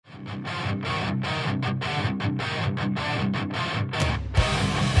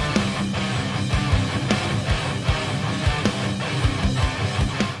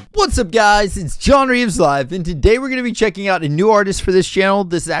What's up guys, it's John Reeves Live, and today we're going to be checking out a new artist for this channel.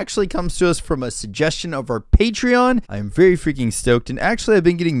 This actually comes to us from a suggestion of our Patreon. I am very freaking stoked, and actually I've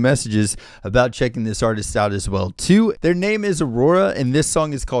been getting messages about checking this artist out as well too. Their name is AURORA, and this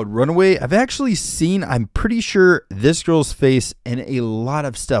song is called Runaway. I've actually seen, I'm pretty sure, this girl's face in a lot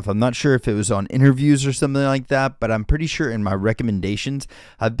of stuff. I'm not sure if it was on interviews or something like that, but I'm pretty sure in my recommendations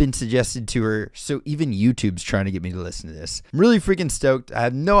I've been suggested to her, so even YouTube's trying to get me to listen to this. I'm really freaking stoked. I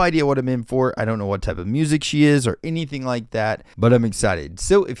have no idea what I'm in for. I don't know what type of music she is or anything like that, but I'm excited.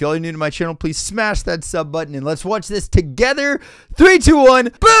 So if y'all are new to my channel, please smash that sub button and let's watch this together. 3, 2,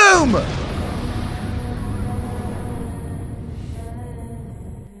 1, boom!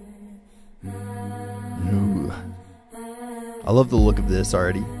 Ooh. I love the look of this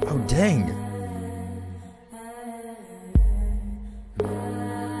already. Oh dang.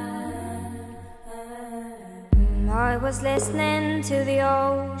 I was listening to the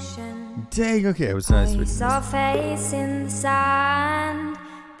ocean. Dang, okay, it was nice. I saw a face in the sand,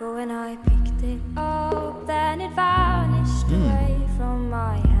 but when I picked it up, then it vanished away from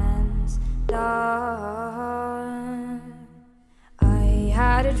my hands. I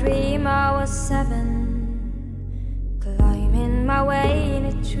had a dream I was 7, climbing my way in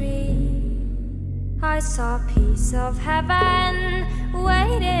a tree. I saw a piece of heaven,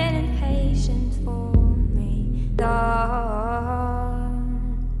 waiting impatient for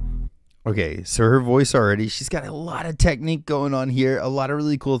okay, so her voice already, she's got a lot of technique going on here, a lot of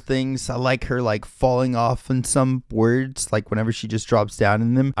really cool things. I like her like falling off in some words, like whenever she just drops down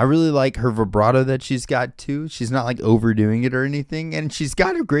in them. I really like her vibrato that she's got too. She's not like overdoing it or anything, and she's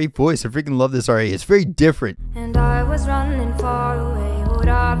got a great voice. I freaking love this already. It's very different. And I was running far away, would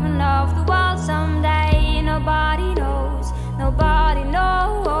I run off the world someday? Nobody knows, nobody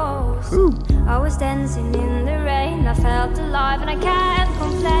knows. Ooh. I was dancing in the rain, I felt alive and I can't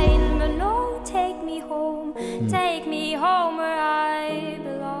complain. But no, take me home where I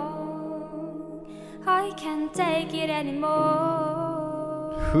belong. I can't take it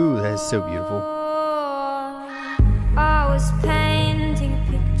anymore. Ooh, that is so beautiful. I was painting a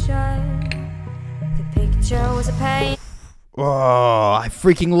picture. The picture was a paint. Oh, I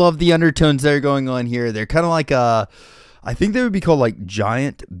freaking love the undertones that are going on here. They're kind of like I think they would be called like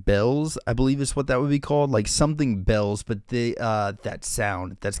giant bells, I believe is what that would be called, like something bells, but they that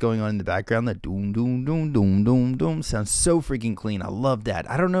sound that's going on in the background, that doom doom doom doom doom doom, sounds so freaking clean. I love that.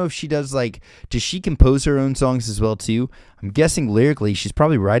 I don't know if she does does she compose her own songs as well too? I'm guessing lyrically she's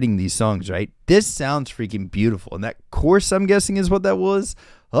probably writing these songs, right? This sounds freaking beautiful, and that chorus I'm guessing is what that was.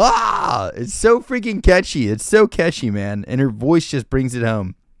 Ah, it's so freaking catchy. It's so catchy, man, and her voice just brings it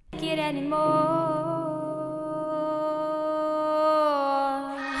home.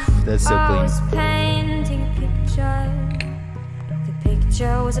 That's so clean. I was painting a picture. The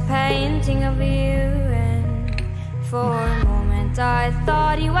picture was a painting of you, and for a moment I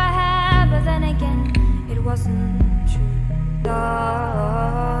thought you were here, but then again it wasn't true.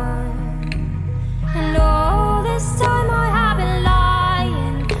 And all this time I have been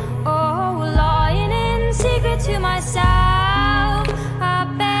lying in secret to myself.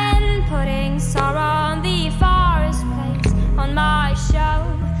 I've been putting sorrow on the forest place on my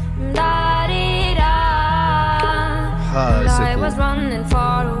shelf. I was running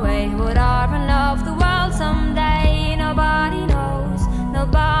far away, would I run off the world someday? Nobody knows,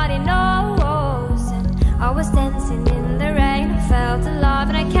 nobody knows. And I was dancing in the rain, I felt alive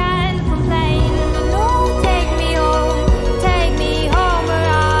and I can't complain. But no, take me home where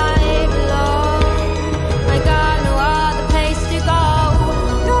I belong. I got no other place to go.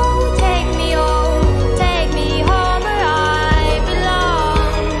 No, take me home where I belong.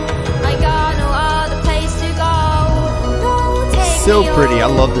 I got no other place to go. So pretty. I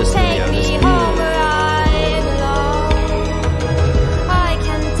love this video. This video. I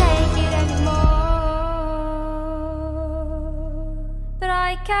can't take it anymore. But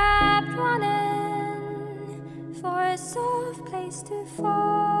I kept running for a soft place to fall.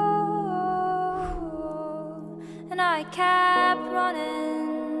 And I kept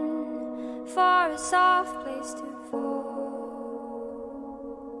running for a soft place to fall.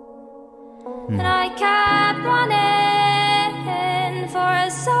 And I kept running for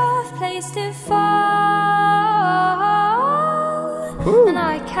a soft place to fall. Ooh. And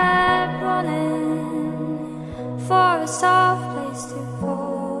I kept running for a soft place to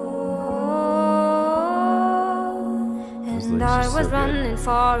fall. And I was running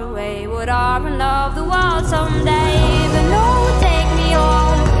far away, would I run off the world someday? But no, take me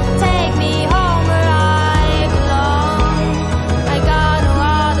home, take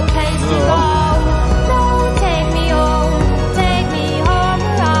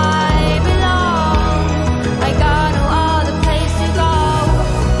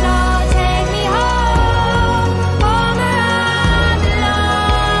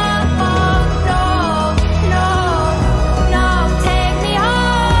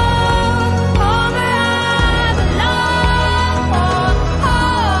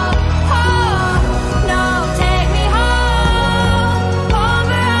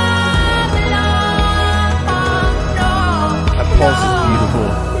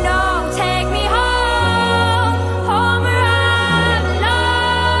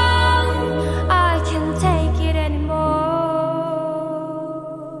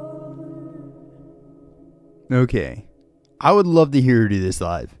Okay. I would love to hear her do this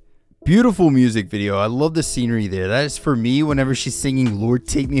live. Beautiful music video. I love the scenery there. That is for me whenever she's singing Lord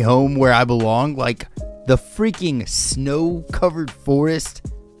Take Me Home Where I Belong. Like the freaking snow-covered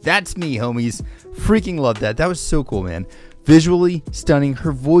forest. That's me, homies. Freaking love that. That was so cool, man. Visually stunning.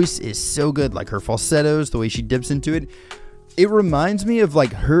 Her voice is so good. Like her falsettos, the way she dips into it. It reminds me of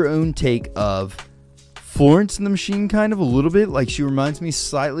like her own take of Florence and the Machine, kind of a little bit. Like she reminds me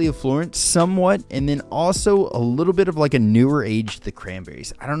slightly of Florence somewhat, and then also a little bit of like a newer age The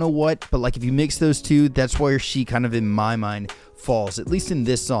Cranberries. I don't know what, but like if you mix those two, that's where she kind of in my mind falls, at least in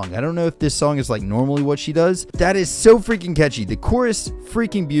this song. I don't know if this song is like normally what she does. That is so freaking catchy. The chorus,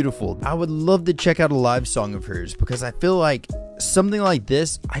 freaking beautiful. I would love to check out a live song of hers because I feel like something like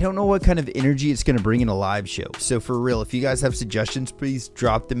this, I don't know what kind of energy it's going to bring in a live show. So for real, if you guys have suggestions, please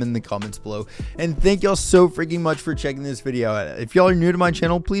drop them in the comments below. And thank y'all so freaking much for checking this video out. If y'all are new to my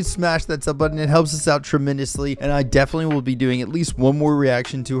channel, please smash that sub button. It helps us out tremendously. And I definitely will be doing at least one more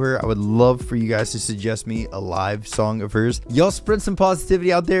reaction to her. I would love for you guys to suggest me a live song of hers. Y'all spread some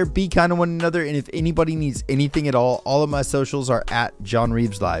positivity out there. Be kind to one another. And if anybody needs anything at all of my socials are at John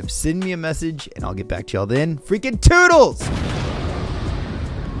Reeves Live. Send me a message and I'll get back to y'all then. Freaking toodles!